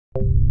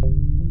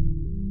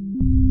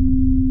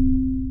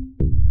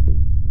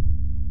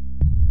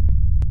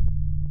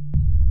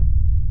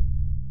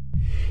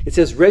It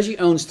says, Reggie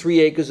owns 3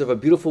 acres of a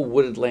beautiful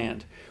wooded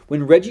land.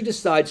 When Reggie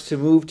decides to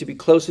move to be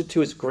closer to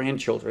his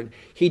grandchildren,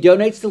 he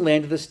donates the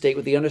land to the state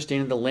with the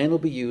understanding the land will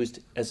be used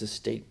as a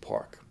state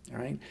park. All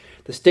right?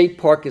 The state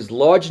park is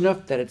large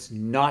enough that it's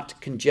not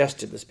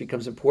congested. This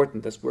becomes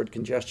important, this word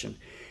congestion.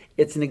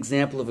 It's an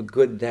example of a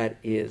good that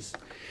is.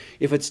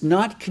 If it's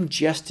not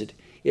congested,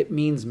 it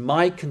means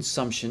my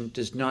consumption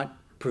does not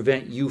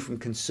prevent you from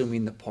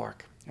consuming the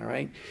park. All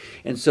right?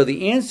 And so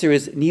the answer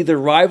is neither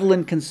rival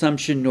in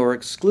consumption nor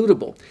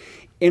excludable.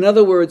 In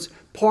other words,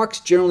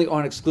 parks generally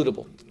aren't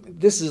excludable.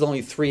 This is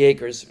only 3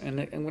 acres, and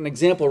an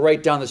example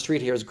right down the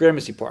street here is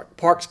Gramercy Park.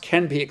 Parks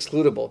can be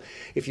excludable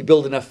if you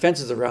build enough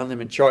fences around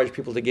them and charge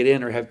people to get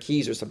in or have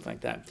keys or something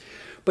like that.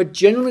 But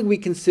generally we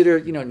consider,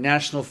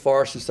 national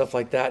forests and stuff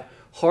like that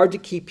hard to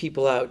keep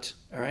people out,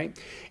 all right?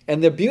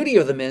 And the beauty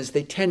of them is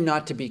they tend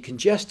not to be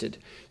congested.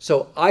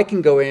 So I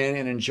can go in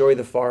and enjoy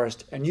the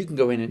forest, and you can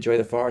go in and enjoy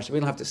the forest, and we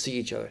don't have to see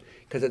each other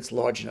because it's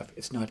large enough.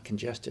 It's not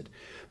congested.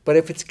 But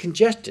if it's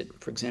congested,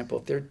 for example,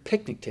 if there are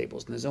picnic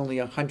tables, and there's only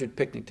 100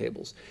 picnic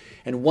tables,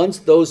 and once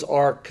those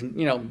are,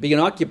 being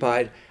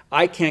occupied,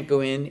 I can't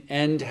go in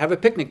and have a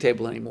picnic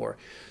table anymore.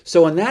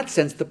 So in that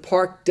sense, the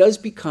park does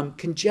become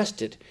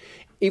congested.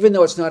 Even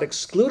though it's not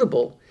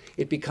excludable,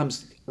 it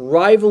becomes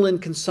rival in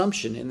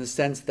consumption in the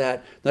sense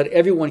that not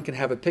everyone can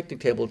have a picnic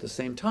table at the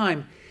same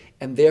time,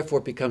 and therefore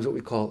it becomes what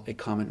we call a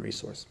common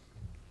resource.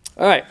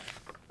 All right,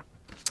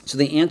 so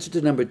the answer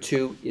to number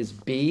 2 is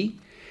B.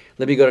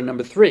 Let me go to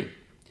number 3.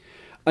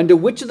 Under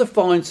which of the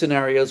following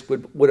scenarios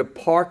would a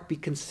park be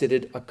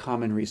considered a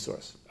common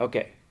resource?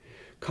 Okay,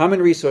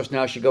 common resource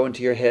now should go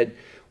into your head.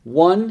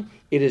 1,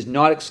 it is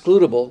not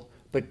excludable,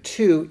 but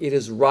 2, it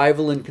is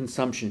rival in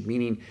consumption,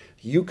 meaning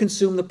you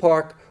consume the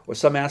park or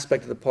some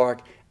aspect of the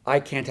park, I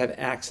can't have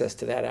access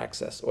to that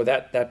access or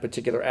that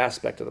particular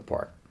aspect of the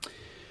park.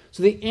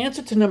 So the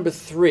answer to number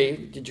 3,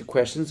 did your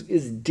questions,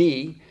 is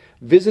D.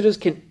 Visitors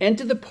can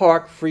enter the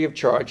park free of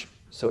charge,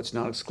 so it's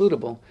not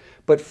excludable,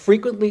 but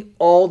frequently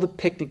all the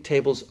picnic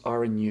tables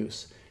are in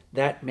use.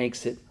 That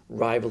makes it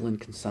rival in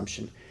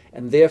consumption,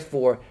 and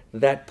therefore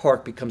that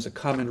park becomes a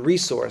common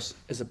resource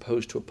as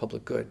opposed to a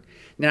public good.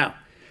 Now,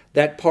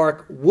 that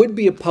park would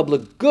be a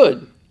public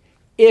good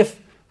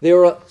if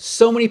there are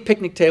so many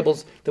picnic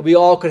tables that we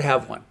all could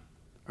have one.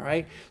 All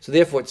right? So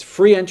therefore it's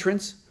free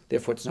entrance,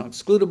 therefore it's not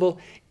excludable,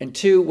 and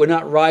 2, we're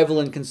not rival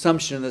in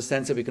consumption in the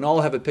sense that we can all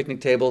have a picnic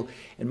table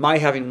and my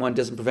having one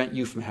doesn't prevent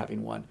you from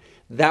having one.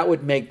 That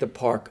would make the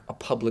park a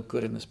public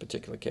good in this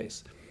particular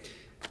case.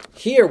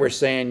 Here we're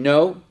saying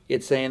no,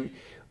 it says,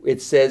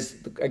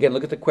 again,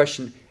 look at the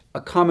question, a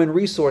common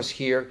resource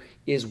here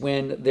is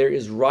when there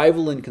is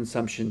rival in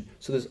consumption,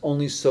 so there's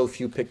only so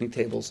few picnic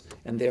tables,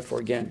 and therefore,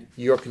 again,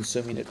 you're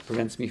consuming it,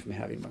 prevents me from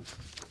having one.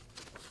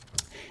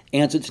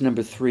 Answer to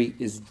number 3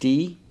 is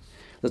D.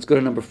 Let's go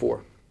to number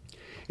 4.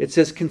 It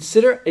says,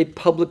 consider a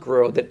public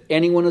road that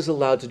anyone is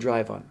allowed to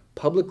drive on.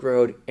 Public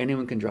road,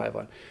 anyone can drive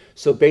on.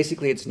 So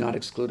basically, it's not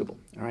excludable,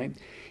 all right?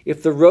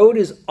 If the road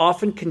is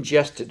often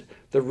congested,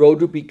 the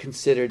road would be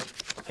considered,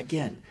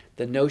 again,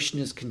 the notion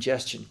is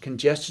congestion.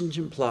 Congestion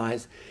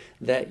implies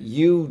that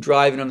you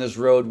driving on this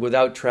road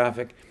without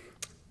traffic,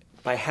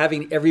 by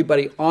having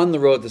everybody on the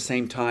road at the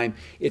same time,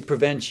 it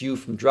prevents you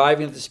from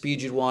driving at the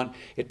speed you'd want,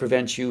 it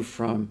prevents you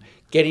from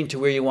getting to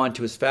where you want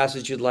to as fast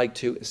as you'd like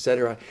to,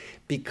 etc.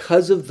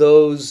 Because of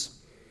those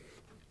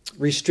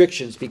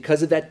restrictions,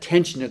 because of that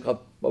tension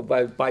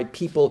by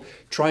people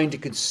trying to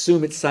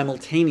consume it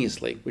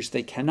simultaneously, which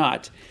they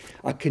cannot,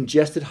 a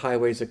congested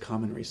highway is a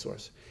common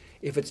resource.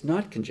 If it's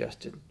not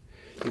congested,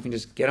 you can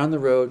just get on the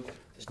road,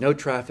 there's no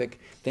traffic,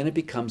 then it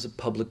becomes a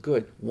public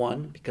good.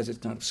 1, because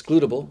it's not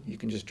excludable, you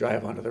can just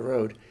drive onto the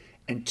road.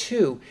 And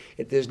 2,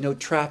 if there's no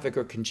traffic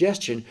or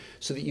congestion,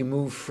 so that you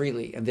move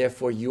freely, and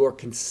therefore your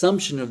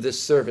consumption of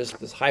this service,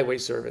 this highway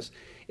service,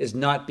 is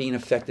not being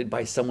affected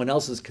by someone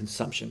else's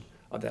consumption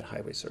of that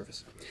highway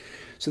service.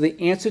 So the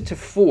answer to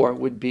 4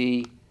 would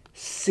be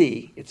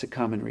C, it's a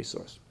common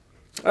resource.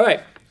 All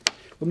right,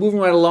 we're moving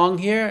right along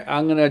here.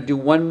 I'm going to do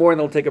one more and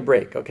then we'll take a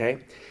break, okay?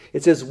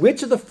 It says,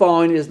 which of the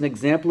following is an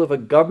example of a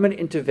government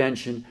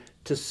intervention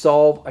to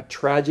solve a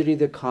tragedy of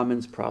the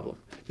commons problem?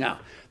 Now,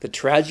 the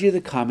tragedy of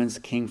the commons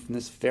came from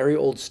this very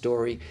old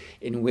story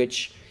in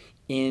which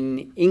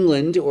in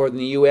England or in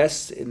the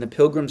U.S., in the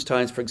Pilgrims'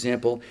 times, for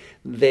example,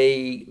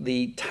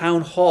 the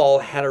town hall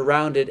had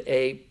around it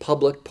a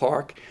public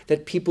park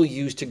that people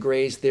used to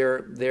graze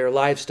their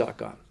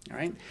livestock on. All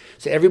right?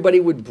 So everybody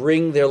would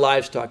bring their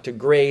livestock to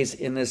graze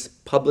in this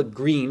public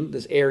green,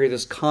 this area,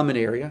 this common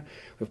area.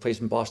 We have a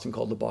place in Boston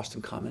called the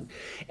Boston Common.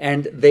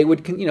 And they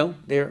would,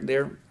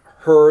 their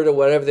herd or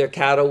whatever, their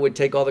cattle would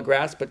take all the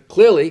grass, but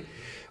clearly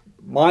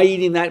my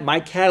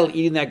cattle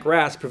eating that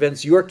grass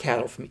prevents your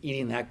cattle from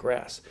eating that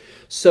grass.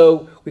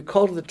 So we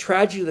called it the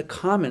tragedy of the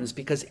commons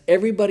because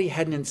everybody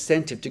had an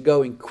incentive to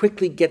go and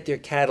quickly get their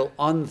cattle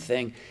on the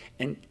thing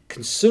and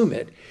consume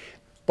it.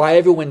 By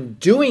everyone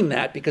doing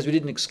that, because we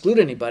didn't exclude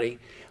anybody,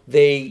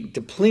 they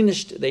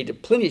depleted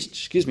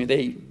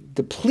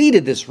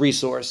this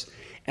resource,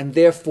 and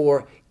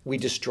therefore we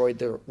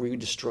destroyed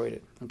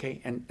it.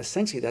 Okay, and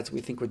essentially that's what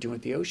we think we're doing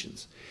with the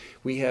oceans.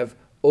 We have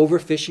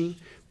overfishing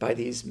by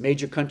these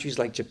major countries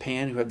like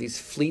Japan, who have these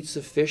fleets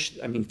of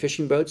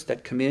fishing boats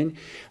that come in.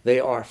 They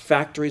are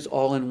factories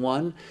all in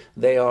one.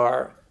 They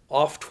are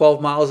off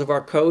 12 miles of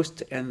our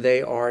coast, and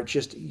they are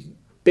just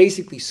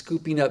basically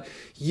scooping up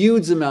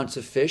huge amounts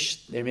of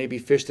fish. There may be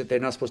fish that they're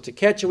not supposed to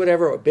catch or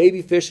whatever, or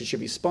baby fish that should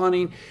be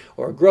spawning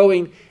or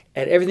growing,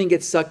 and everything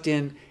gets sucked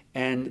in,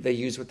 and they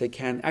use what they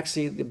can.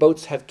 Actually, the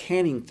boats have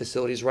canning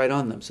facilities right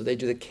on them, so they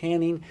do the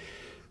canning,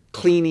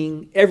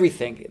 cleaning,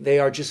 everything. They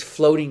are just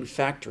floating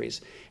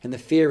factories, and the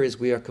fear is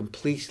we are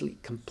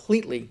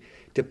completely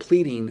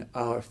depleting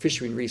our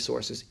fishery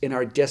resources in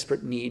our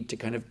desperate need to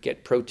kind of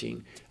get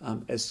protein,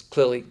 as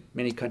clearly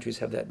many countries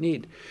have that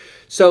need.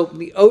 So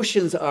the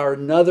oceans are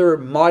another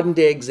modern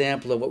day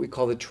example of what we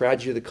call the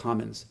tragedy of the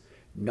commons.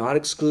 Not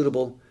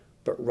excludable,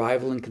 but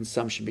rival in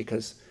consumption,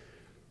 because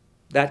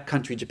that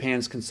country,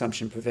 Japan's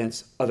consumption,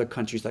 prevents other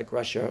countries like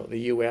Russia, or the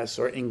US,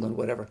 or England,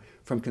 whatever,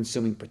 from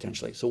consuming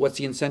potentially. So what's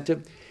the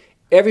incentive?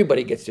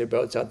 Everybody gets their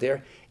boats out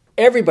there.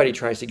 Everybody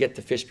tries to get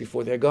the fish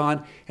before they're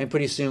gone, and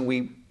pretty soon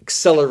we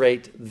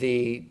accelerate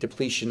the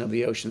depletion of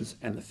the oceans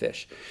and the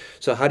fish.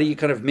 So how do you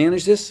kind of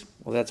manage this?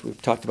 Well, that's what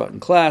we've talked about in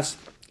class,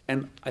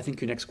 and I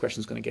think your next question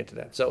is going to get to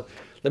that. So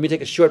let me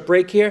take a short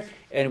break here,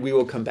 and we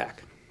will come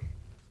back.